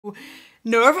so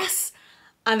nervous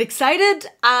and excited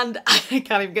and I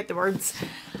can't even get the words.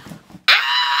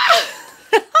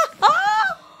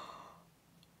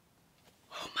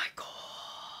 Oh my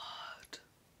God.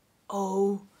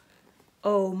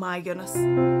 Oh my goodness.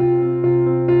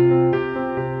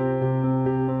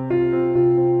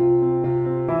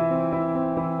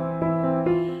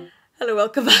 Hello,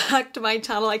 welcome back to my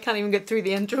channel. I can't even get through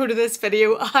the intro to this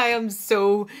video. I am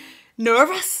so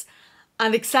nervous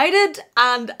and excited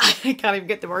and I can't even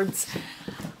get the words.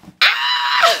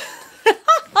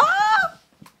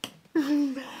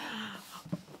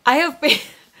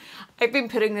 I've been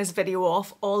putting this video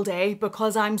off all day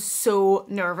because I'm so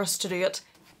nervous to do it.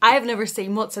 I have never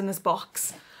seen what's in this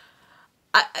box.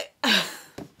 I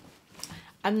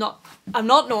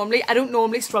don't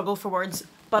normally struggle for words,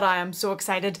 but I am so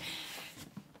excited.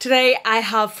 Today I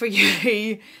have for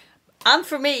you and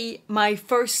for me my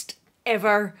first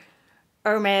ever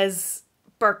Hermes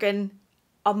Birkin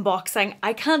unboxing.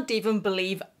 I can't even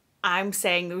believe I'm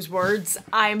saying those words.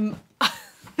 I'm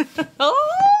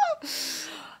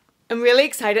really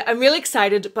excited. I'm really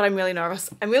excited, but I'm really nervous.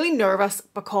 I'm really nervous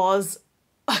because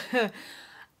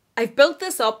I've built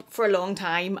this up for a long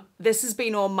time. This has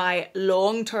been on my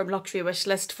long-term luxury wish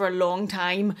list for a long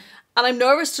time, and I'm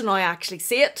nervous to now actually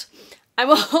see it. I'm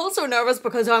also nervous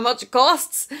because of how much it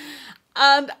costs,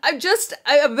 and I'm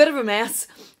a bit of a mess.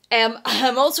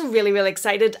 I'm also really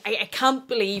excited. I can't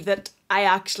believe that I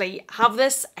actually have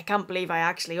this. I can't believe I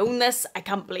actually own this. I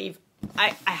can't believe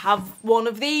I have one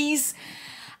of these.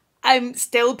 I'm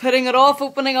still putting it off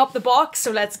opening up the box, so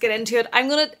let's get into it. I'm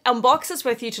going to unbox this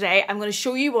with you today. I'm going to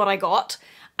show you what I got.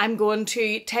 I'm going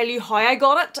to tell you how I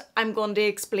got it. I'm going to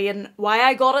explain why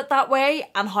I got it that way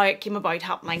and how it came about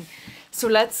happening. So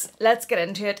let's get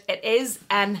into it. It is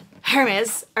an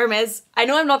Hermes. I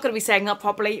know I'm not going to be saying that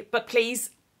properly, but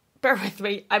please bear with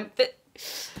me.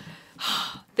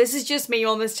 This is just me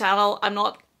on this channel. I'm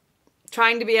not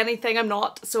trying to be anything I'm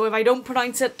not. So if I don't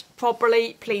pronounce it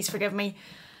properly, please forgive me.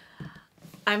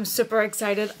 I'm super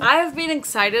excited. I have been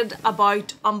excited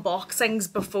about unboxings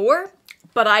before,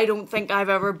 but I don't think I've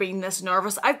ever been this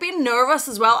nervous. I've been nervous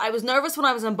as well. I was nervous when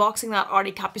I was unboxing that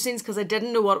Artie Capucines because I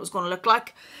didn't know what it was going to look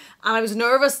like. And I was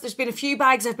nervous. There's been a few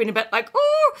bags I've been a bit like,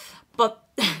 oh, but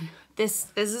this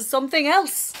is something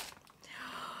else.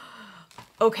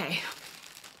 Okay.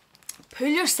 Pull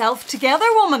yourself together,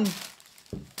 woman.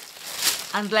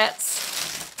 And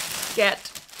let's get...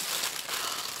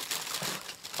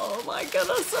 Oh my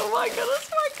goodness, oh my goodness,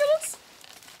 oh my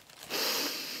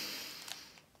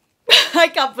goodness. I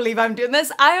can't believe I'm doing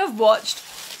this. I have watched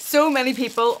so many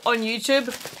people on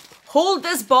YouTube hold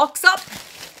this box up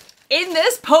in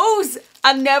this pose,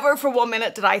 and never for 1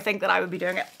 minute did I think that I would be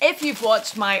doing it. If you've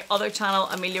watched my other channel,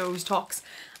 Amelia Rose Talks,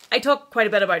 I talk quite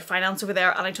a bit about finance over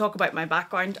there and I talk about my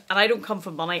background, and I don't come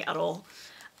from money at all.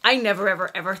 I never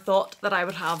ever thought that I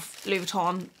would have Louis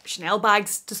Vuitton Chanel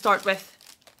bags to start with.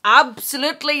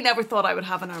 Absolutely never thought I would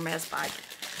have an Hermes bag.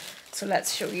 So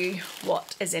let's show you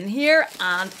what is in here,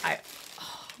 and oh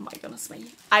my goodness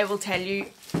me, I will tell you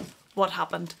what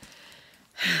happened.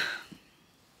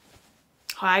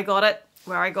 How I got it,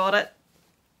 where I got it.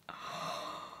 Oh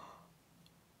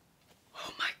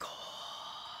my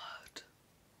God.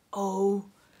 Oh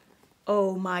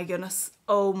my goodness.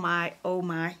 Oh my.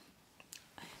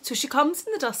 So she comes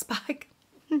in the dust bag.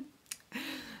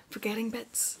 Forgetting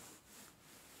bits.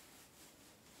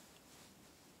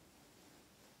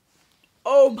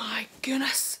 Oh my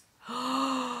goodness.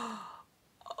 Oh,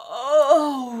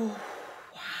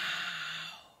 wow.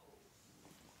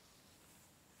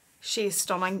 She is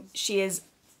stunning. She is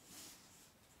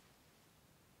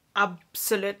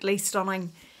absolutely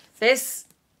stunning. This,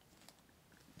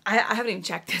 I haven't even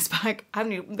checked this bag. I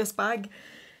haven't even opened this bag.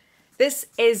 This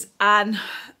is an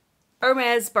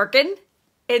Hermes Birkin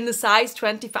in the size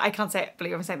 25. I can't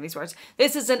believe I'm saying these words.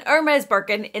 This is an Hermes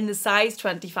Birkin in the size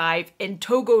 25 in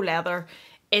Togo leather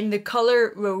in the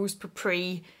colour Rose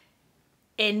Papri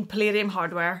in palladium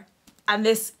hardware. And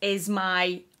this is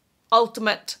my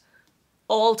ultimate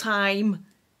all-time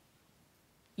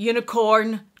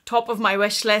unicorn, top of my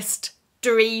wish list,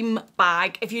 dream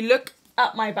bag. If you look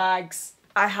at my bags,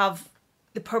 I have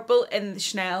the purple in the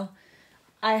Chanel.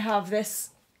 I have this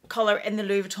colour in the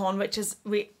Louis Vuitton, which is,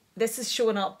 this is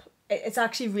showing up. It's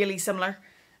actually really similar.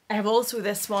 I have also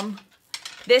this one.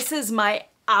 This is my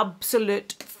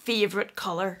absolute favourite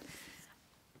colour.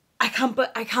 I can't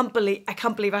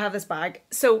believe I have this bag.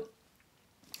 So,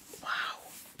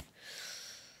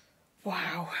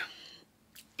 wow.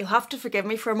 You'll have to forgive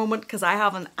me for a moment because I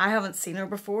haven't seen her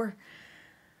before.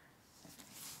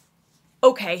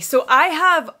 Okay, so I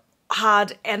have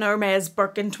had an Hermes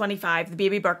Birkin 25, the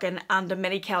baby Birkin, and a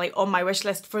mini Kelly on my wish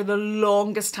list for the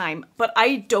longest time, but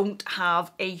I don't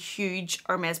have a huge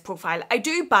Hermes profile. I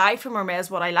do buy from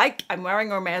Hermes what I like. I'm wearing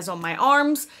Hermes on my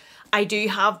arms. I do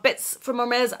have bits from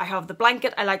Hermes. I have the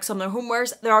blanket. I like some of their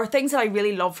homewares. There are things that I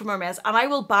really love from Hermes, and I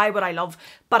will buy what I love,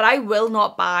 but I will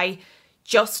not buy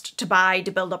just to buy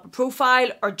to build up a profile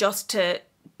or just to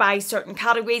buy certain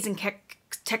categories and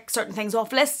tick certain things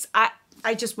off lists.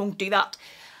 I just won't do that.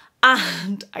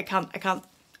 And I can't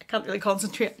really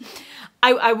concentrate.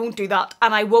 I won't do that.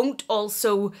 And I won't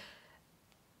also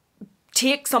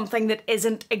take something that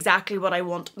isn't exactly what I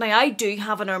want. Now, I do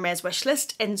have an Hermes wish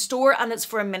list in store, and it's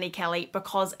for a mini Kelly,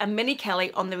 because a mini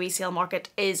Kelly on the resale market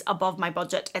is above my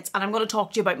budget. And I'm going to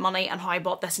talk to you about money and how I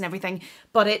bought this and everything.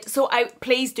 But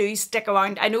please do stick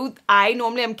around. I know I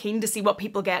normally am keen to see what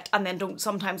people get and then don't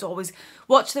sometimes always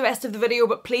watch the rest of the video,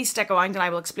 but please stick around and I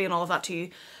will explain all of that to you.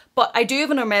 But I do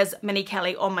have an Hermes mini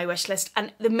Kelly on my wish list,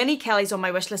 and the mini Kelly's on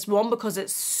my wish list, one, because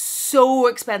it's so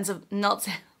expensive. Not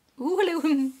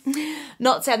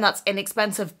saying that's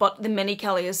inexpensive, but the mini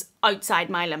Kelly is outside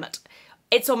my limit.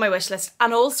 It's on my wish list,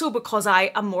 and also because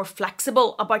I am more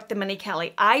flexible about the mini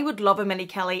Kelly. I would love a mini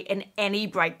Kelly in any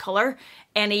bright colour,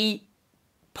 any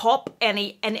pop,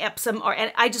 in Epsom, or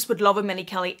I just would love a mini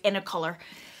Kelly in a colour.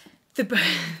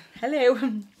 Hello.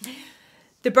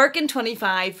 The Birkin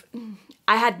 25,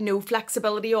 I had no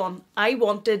flexibility on. I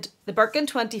wanted the Birkin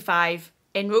 25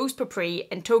 in Rose Papri,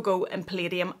 in Togo, in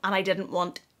Palladium, and I didn't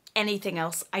want anything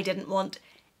else. I didn't want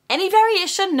any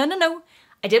variation. No.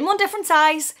 I didn't want different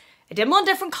size. I didn't want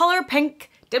different colour pink.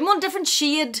 Didn't want different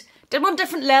shade. Didn't want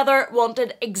different leather.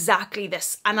 Wanted exactly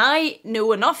this. And I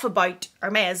know enough about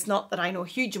Hermes, not that I know a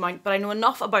huge amount, but I know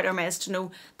enough about Hermes to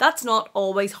know that's not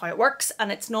always how it works.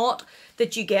 And it's not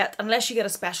that you get, unless you get a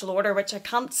special order, which I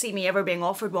can't see me ever being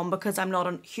offered one because I'm not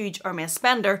a huge Hermes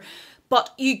spender,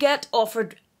 but you get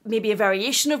offered maybe a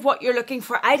variation of what you're looking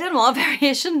for. I didn't want a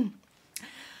variation.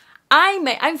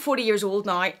 I'm 40 years old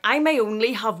now. I may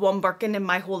only have one Birkin in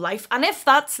my whole life. And if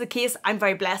that's the case, I'm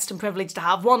very blessed and privileged to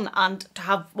have one and to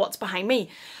have what's behind me.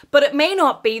 But it may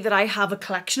not be that I have a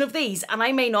collection of these, and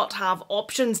I may not have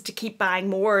options to keep buying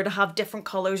more, or to have different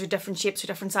colours or different shapes or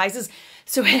different sizes.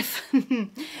 So if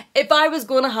I was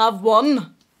going to have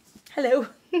one, hello,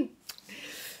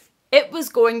 it was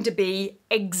going to be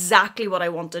exactly what I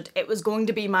wanted. It was going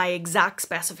to be my exact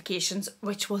specifications,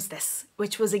 which was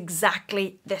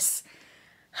exactly this.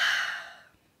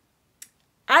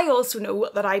 I also know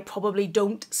that I probably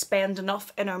don't spend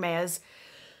enough in Hermes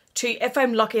to, if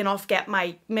I'm lucky enough, get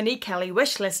my mini Kelly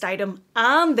wish list item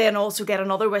and then also get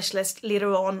another wish list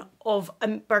later on of a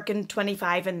Birkin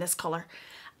 25 in this colour.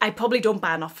 I probably don't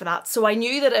buy enough for that. So I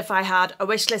knew that if I had a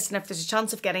wish list and if there's a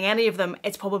chance of getting any of them,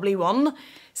 it's probably one.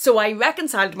 So I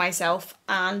reconciled myself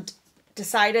and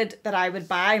decided that I would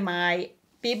buy my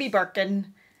baby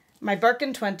Birkin, my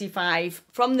Birkin 25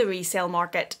 from the resale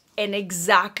market in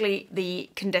exactly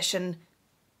the condition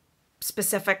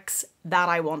specifics that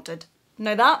I wanted.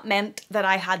 Now that meant that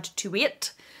I had to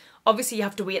wait. Obviously you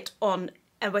have to wait on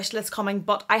a wish list coming,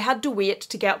 but I had to wait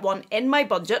to get one in my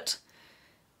budget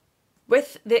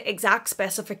with the exact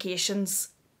specifications,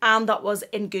 and that was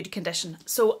in good condition.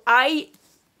 So I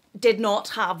did not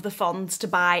have the funds to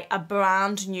buy a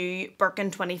brand new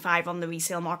Birkin 25 on the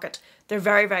resale market. They're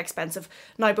very, very expensive.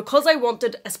 Now, because I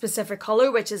wanted a specific colour,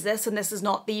 which is this, and this is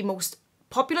not the most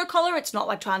popular colour, it's not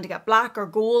like trying to get black or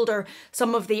gold or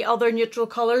some of the other neutral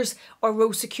colours or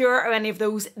Rose Secure or any of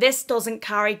those, this doesn't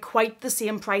carry quite the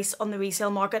same price on the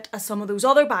resale market as some of those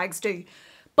other bags do.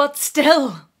 But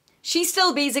still, she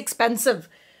still be's expensive.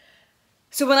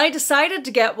 So when I decided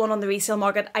to get one on the resale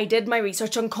market, I did my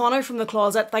research on Connor from The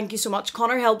Closet. Thank you so much.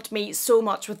 Connor helped me so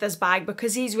much with this bag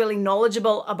because he's really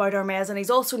knowledgeable about Hermes and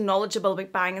he's also knowledgeable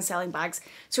about buying and selling bags.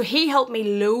 So he helped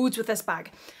me loads with this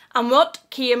bag. And what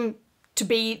came to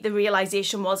be the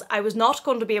realisation was I was not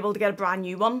going to be able to get a brand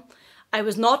new one. I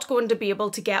was not going to be able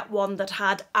to get one that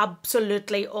had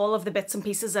absolutely all of the bits and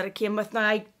pieces that it came with. Now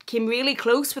I came really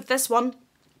close with this one,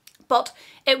 but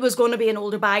it was going to be an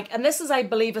older bag. And this is, I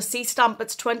believe, a C-stamp.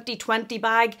 It's 2020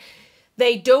 bag.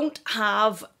 They don't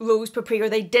have Rose Papri, or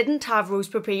they didn't have Rose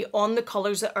Papri on the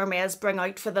colours that Hermes bring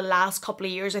out for the last couple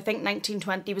of years. I think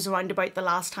 1920 was around about the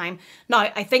last time. Now,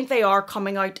 I think they are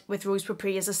coming out with Rose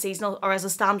Papri as a seasonal or as a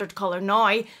standard colour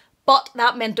now, but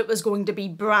that meant it was going to be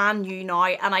brand new now,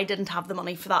 and I didn't have the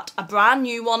money for that. A brand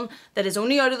new one that is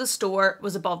only out of the store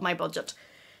was above my budget.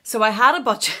 So I had a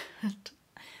budget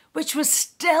which was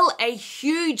still a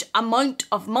huge amount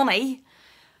of money,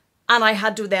 And I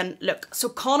had to then look. So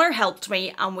Connor helped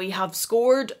me and we have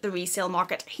scored the resale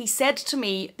market. He said to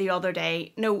me the other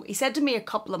day, no, he said to me a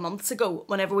couple of months ago,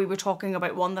 whenever we were talking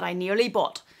about one that I nearly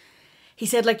bought. He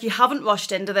said, like, you haven't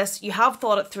rushed into this. You have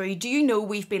thought it through. Do you know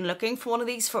we've been looking for one of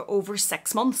these for over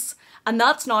 6 months? And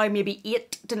that's now maybe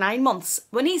 8 to 9 months.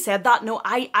 When he said that, no,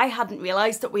 I hadn't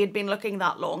realised that we had been looking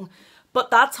that long. But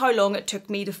that's how long it took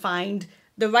me to find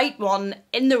the right one,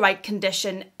 in the right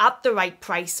condition, at the right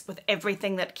price, with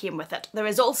everything that came with it. There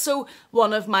is also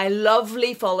one of my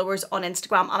lovely followers on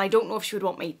Instagram, and I don't know if she would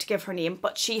want me to give her name,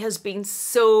 but she has been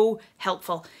so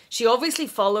helpful. She obviously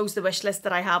follows the wish list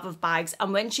that I have of bags,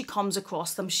 and when she comes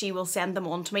across them, she will send them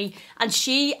on to me. And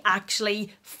she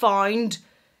actually found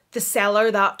the seller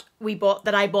that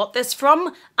I bought this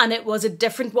from, and it was a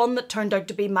different one that turned out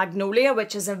to be Magnolia,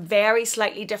 which is a very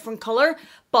slightly different colour,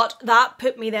 but that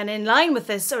put me then in line with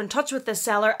this, or in touch with this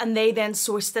seller, and they then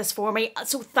sourced this for me.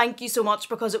 So thank you so much,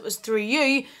 because it was through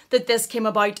you that this came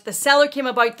about, the seller came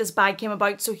about, this bag came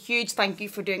about, so huge thank you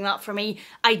for doing that for me.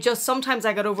 Sometimes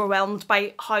I get overwhelmed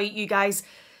by how you guys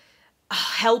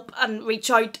help and reach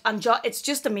out, and it's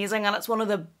just amazing, and it's one of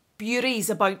the beauties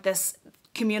about this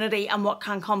community and what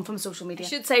can come from social media. I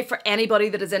should say, for anybody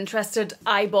that is interested,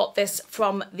 I bought this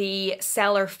from the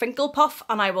seller Finkelpuff,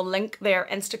 and I will link their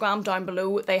Instagram down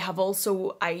below. They have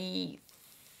also, I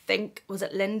think, was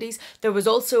it Lindy's? There was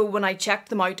also, when I checked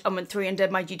them out and went through and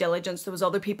did my due diligence, there was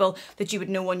other people that you would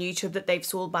know on YouTube that they've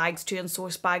sold bags to and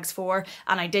sourced bags for,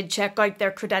 and I did check out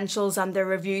their credentials and their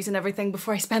reviews and everything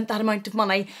before I spent that amount of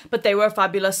money, but they were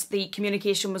fabulous. The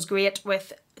communication was great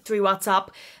through WhatsApp.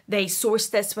 They sourced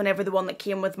this whenever the one that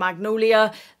came with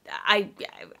Magnolia. I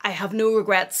have no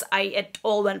regrets. It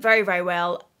all went very, very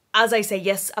well. As I say,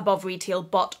 yes, above retail,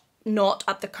 but not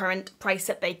at the current price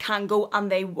that they can go,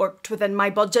 and they worked within my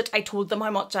budget. I told them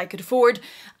how much I could afford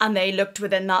and they looked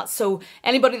within that. So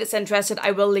anybody that's interested,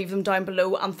 I will leave them down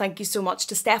below, and thank you so much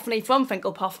to Stephanie from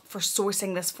Finkelpuff for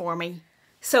sourcing this for me.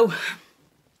 So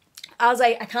as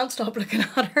I can't stop looking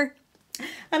at her,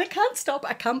 and I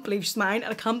can't believe she's mine,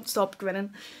 and I can't stop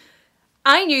grinning.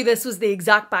 I knew this was the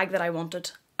exact bag that I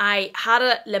wanted. I had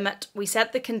a limit, we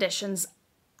set the conditions.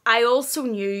 I also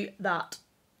knew that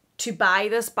to buy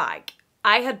this bag,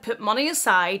 I had put money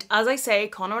aside. As I say,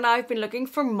 Connor and I have been looking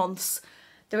for months.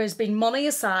 There has been money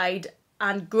aside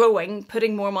and growing,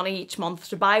 putting more money each month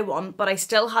to buy one, but I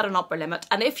still had an upper limit.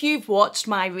 And if you've watched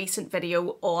my recent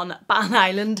video on Ban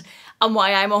Island and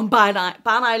why I'm on Ban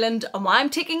Island and why I'm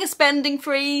taking a spending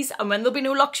freeze and when there'll be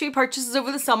no luxury purchases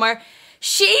over the summer,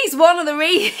 she's one of the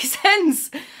reasons.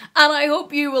 And I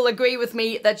hope you will agree with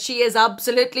me that she is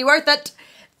absolutely worth it.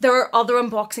 There are other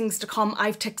unboxings to come.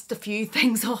 I've ticked a few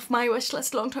things off my wish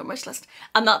list, long-term wish list,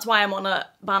 and that's why I'm on a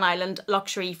Ban Island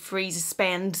luxury freeze,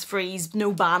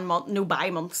 no buy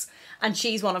months, and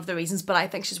she's one of the reasons, but I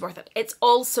think she's worth it. It's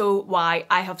also why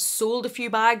I have sold a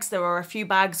few bags. There are a few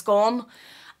bags gone,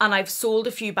 and I've sold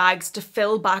a few bags to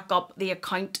fill back up the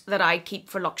account that I keep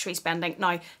for luxury spending.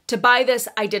 Now, to buy this,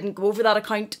 I didn't go over that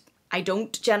account. I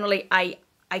don't generally.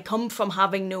 I come from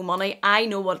having no money. I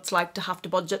know what it's like to have to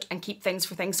budget and keep things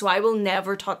for things. So I will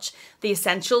never touch the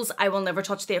essentials. I will never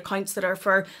touch the accounts that are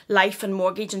for life and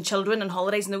mortgage and children and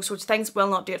holidays and those sorts of things. Will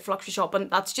not do it for luxury shopping.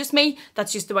 That's just me.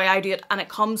 That's just the way I do it. And it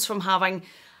comes from having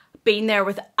been there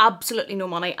with absolutely no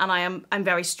money. And I'm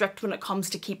very strict when it comes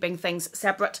to keeping things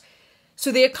separate.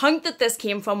 So the account that this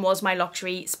came from was my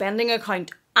luxury spending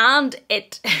account. And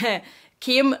it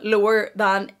came lower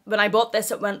than, when I bought this,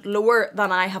 it went lower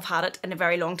than I have had it in a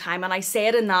very long time. And I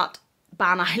said in that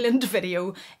Ban Island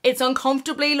video, it's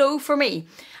uncomfortably low for me.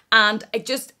 And it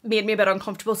just made me a bit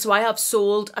uncomfortable. So I have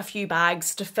sold a few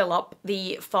bags to fill up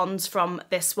the funds from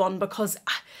this one, because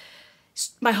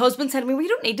my husband said to me, well, you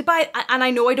don't need to buy it. And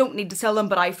I know I don't need to sell them,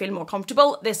 but I feel more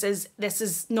comfortable. This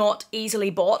is not easily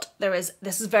bought.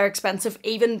 This is very expensive.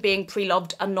 Even being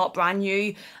pre-loved and not brand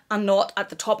new and not at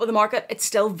the top of the market, it's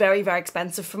still very, very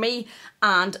expensive for me.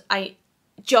 And I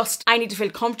need to feel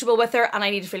comfortable with her, and I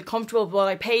need to feel comfortable with what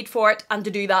I paid for it. And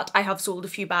to do that, I have sold a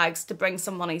few bags to bring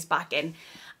some monies back in.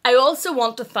 I also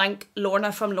want to thank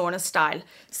Lorna from Lorna Style.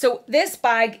 So this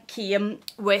bag came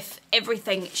with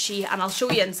everything and I'll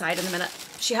show you inside in a minute.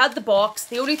 She had the box.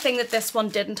 The only thing that this one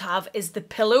didn't have is the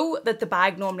pillow that the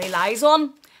bag normally lies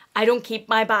on. I don't keep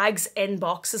my bags in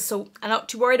boxes, so I'm not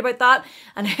too worried about that.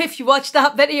 And if you watch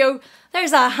that video,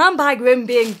 there's a handbag room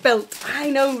being built.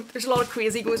 I know there's a lot of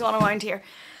crazy goes on around here.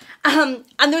 And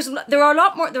there are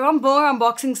more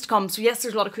unboxings to come. So yes,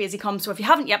 there's a lot of crazy come. So if you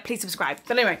haven't yet, please subscribe.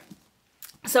 But anyway.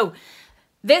 So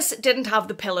this didn't have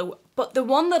the pillow, but the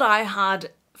one that I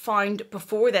had found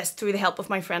before this, through the help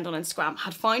of my friend on Instagram,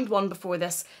 had found one before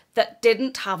this that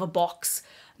didn't have a box.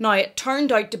 Now, it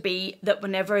turned out to be that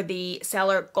whenever the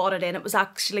seller got it in, it was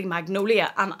actually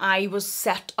magnolia, and I was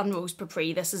set on rose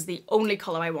pourpre. This is the only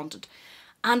colour I wanted.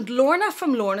 And Lorna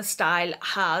from Lorna Style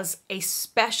has a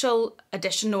special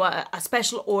edition, a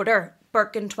special order,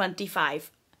 Birkin 25.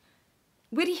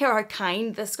 Wait to hear how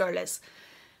kind this girl is.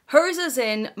 Hers is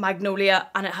in magnolia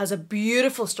and it has a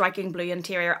beautiful striking blue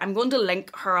interior. I'm going to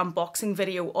link her unboxing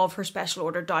video of her special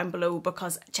order down below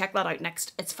because check that out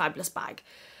next. It's a fabulous bag.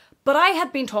 But I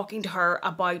had been talking to her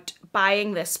about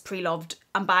buying this Preloved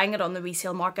and buying it on the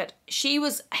resale market. She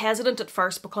was hesitant at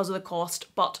first because of the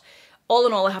cost, but all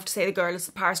in all, I have to say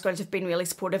the Paris girls have been really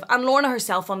supportive, and Lorna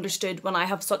herself understood when I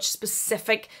have such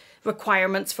specific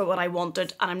requirements for what I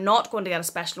wanted, and I'm not going to get a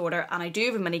special order, and I do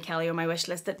have a mini Kelly on my wish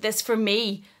list, that this for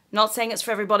me, not saying it's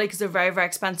for everybody because they're very, very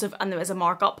expensive and there is a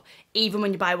markup even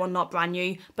when you buy one not brand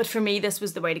new, but for me this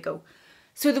was the way to go.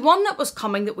 So the one that was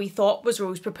coming that we thought was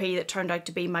rose pourpre that turned out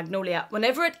to be magnolia,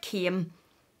 whenever it came,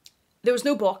 there was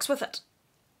no box with it.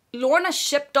 Lorna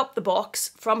shipped up the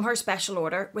box from her special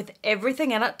order with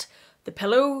everything in it, the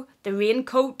pillow, the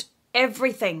raincoat,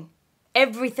 everything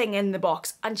in the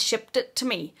box, and shipped it to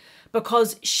me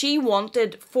because she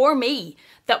wanted for me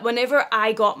that whenever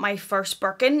I got my first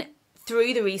Birkin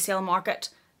through the resale market,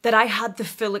 that I had the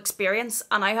full experience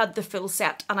and I had the full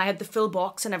set and I had the full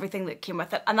box and everything that came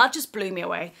with it, and that just blew me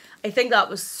away. I think that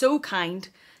was so kind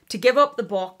to give up the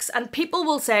box, and people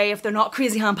will say if they're not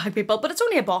crazy handbag people, but it's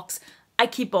only a box. I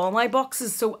keep all my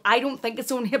boxes, so I don't think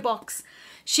it's only a box.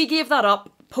 She gave that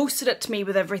up, posted it to me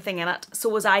with everything in it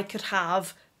so as I could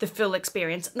have the full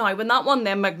experience. Now, when that one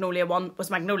then, magnolia one,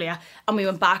 was magnolia, and we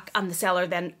went back and the seller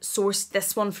then sourced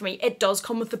this one for me, it does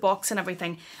come with the box and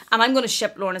everything, and I'm going to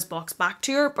ship Lorna's box back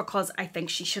to her because I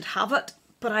think she should have it,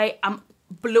 but I am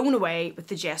blown away with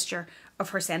the gesture of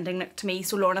her sending it to me,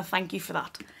 so Lorna, thank you for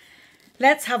that.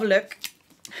 Let's have a look.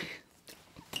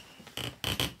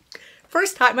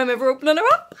 First time I'm ever opening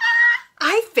her up.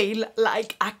 I feel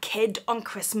like a kid on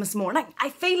Christmas morning.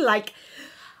 I feel like,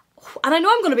 and I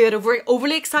know I'm going to be a bit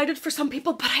overly excited for some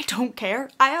people, but I don't care.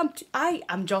 I'm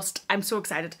so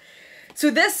excited.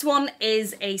 So this one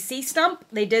is a C stamp.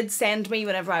 They did send me,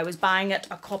 whenever I was buying it,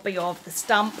 a copy of the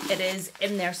stamp. It is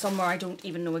in there somewhere. I don't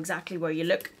even know exactly where you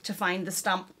look to find the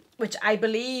stamp, which I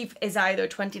believe is either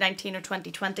 2019 or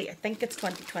 2020. I think it's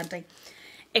 2020.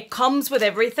 It comes with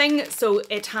everything. So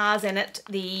it has in it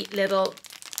the little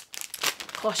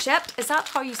pochette, is that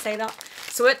how you say that?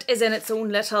 So it is in its own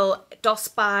little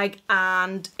dust bag,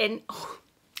 and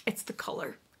it's the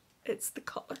colour. It's the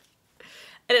colour.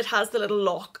 And it has the little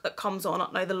lock that comes on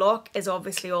it. Now the lock is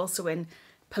obviously also in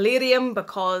palladium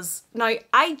because, now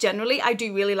I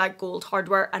do really like gold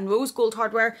hardware and rose gold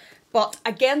hardware, but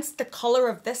against the colour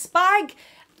of this bag,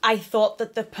 I thought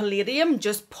that the palladium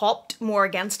just popped more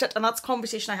against it, and that's a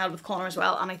conversation I had with Connor as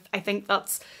well, and I think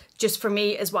that's just for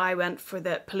me is why I went for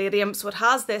the palladium. So it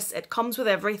has this, it comes with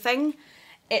everything.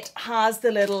 It has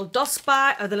the little dust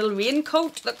bag, or the little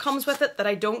raincoat that comes with it that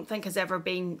I don't think has ever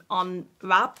been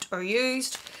unwrapped or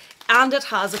used. And it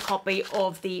has a copy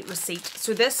of the receipt.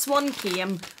 So this one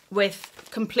came with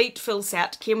complete full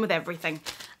set, came with everything.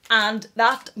 And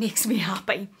that makes me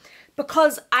happy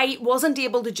because I wasn't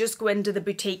able to just go into the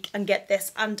boutique and get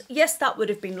this. And yes, that would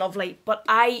have been lovely, but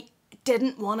I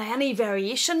didn't want any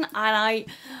variation, and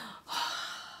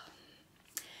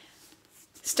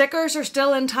stickers are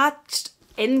still attached.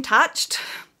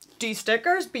 Do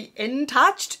stickers be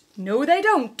attached? No, they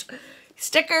don't.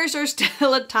 Stickers are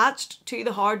still attached to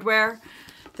the hardware.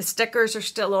 The stickers are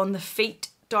still on the feet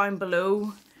down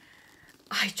below.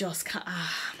 I just can't.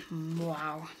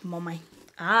 Wow, mummy.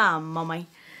 Mummy.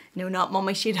 No, not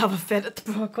mummy. She'd have a fit at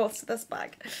the cost of this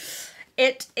bag.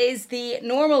 It is the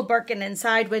normal Birkin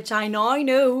inside, which I now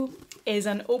know is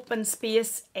an open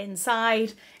space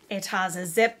inside. It has a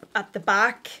zip at the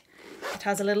back. It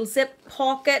has a little zip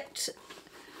pocket,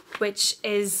 which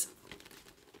is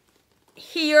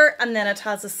here, and then it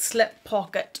has a slip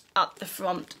pocket at the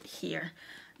front here.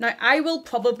 Now, I will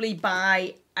probably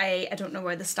buy I don't know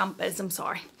where the stamp is, I'm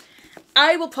sorry.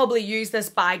 I will probably use this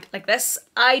bag like this.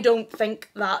 I don't think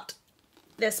that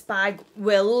this bag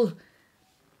will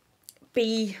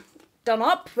be done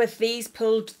up with these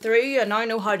pulled through. I now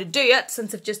know how to do it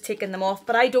since I've just taken them off,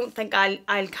 but I don't think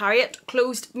I'll carry it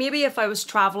closed. Maybe if I was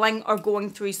traveling or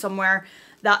going through somewhere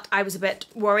that I was a bit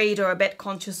worried or a bit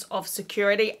conscious of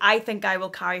security, I think I will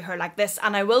carry her like this,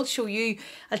 and I will show you,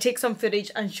 I'll take some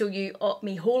footage and show you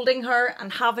me holding her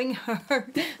and having her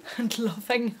and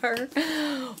loving her.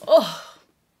 Oh,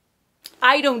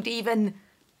 I don't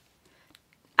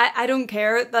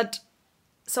care that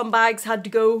some bags had to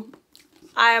go.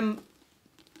 I am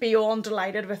beyond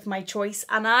delighted with my choice,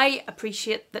 and I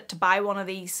appreciate that to buy one of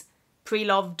these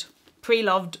Preloved,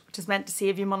 which is meant to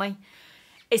save you money,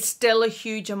 it's still a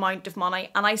huge amount of money,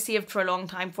 and I saved for a long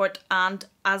time for it. And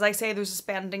as I say, there's a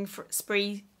spending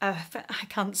spree. I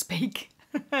can't speak.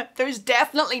 There's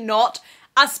definitely not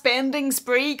a spending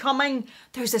spree coming.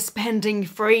 There's a spending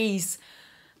freeze.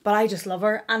 But I just love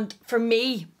her. And for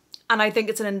me, and I think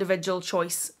it's an individual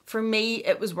choice, for me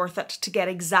it was worth it to get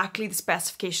exactly the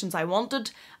specifications I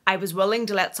wanted. I was willing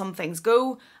to let some things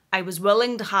go. I was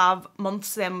willing to have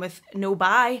months then with no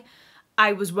buy.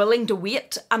 I was willing to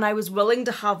wait, and I was willing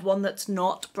to have one that's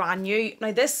not brand new.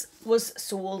 Now this was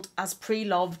sold as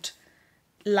Preloved,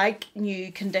 like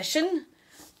new condition,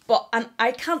 and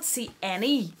I can't see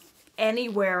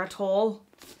anywhere at all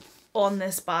on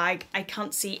this bag. I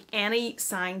can't see any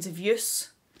signs of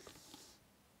use.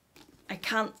 I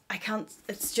can't,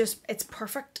 it's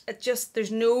perfect.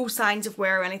 There's no signs of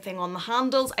wear or anything on the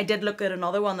handles. I did look at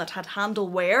another one that had handle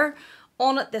wear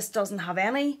on it. This doesn't have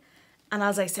any. And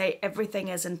as I say, everything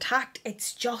is intact.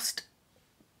 It's just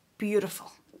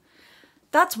beautiful.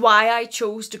 That's why I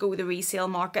chose to go the resale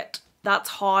market. That's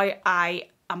how I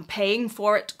am paying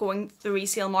for it, going the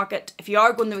resale market. If you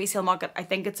are going the resale market, I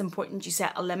think it's important you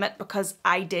set a limit, because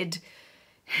I did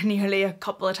nearly a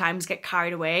couple of times get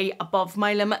carried away above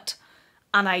my limit,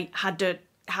 and I had to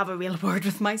have a real word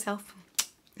with myself.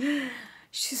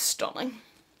 She's stunning.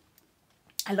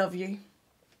 I love you.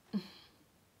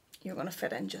 You're going to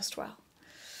fit in just well.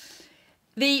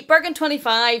 The Birkin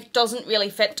 25 doesn't really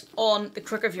fit on the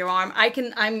crook of your arm.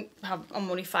 I'm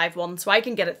only 5'1", so I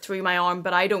can get it through my arm,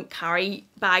 but I don't carry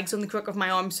bags on the crook of my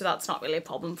arm, so that's not really a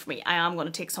problem for me. I am going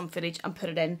to take some footage and put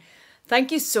it in.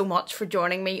 Thank you so much for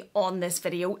joining me on this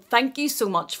video. Thank you so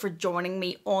much for joining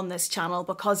me on this channel,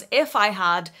 because if I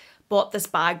had bought this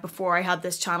bag before I had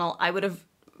this channel, I would have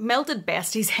melted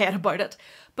Bestie's head about it.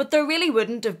 But there really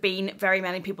wouldn't have been very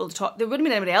many people to talk. There wouldn't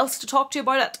have been anybody else to talk to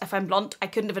about it. If I'm blunt, I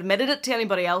couldn't have admitted it to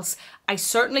anybody else. I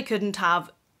certainly couldn't have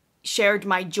shared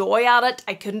my joy at it.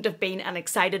 I couldn't have been an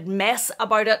excited mess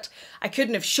about it. I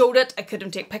couldn't have showed it. I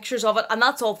couldn't take pictures of it. And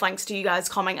that's all thanks to you guys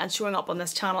coming and showing up on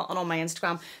this channel and on my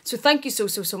Instagram. So thank you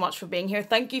so much for being here.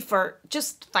 Thank you for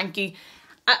thank you.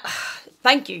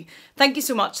 Thank you. Thank you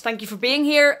so much. Thank you for being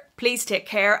here. Please take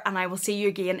care, and I will see you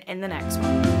again in the next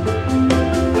one.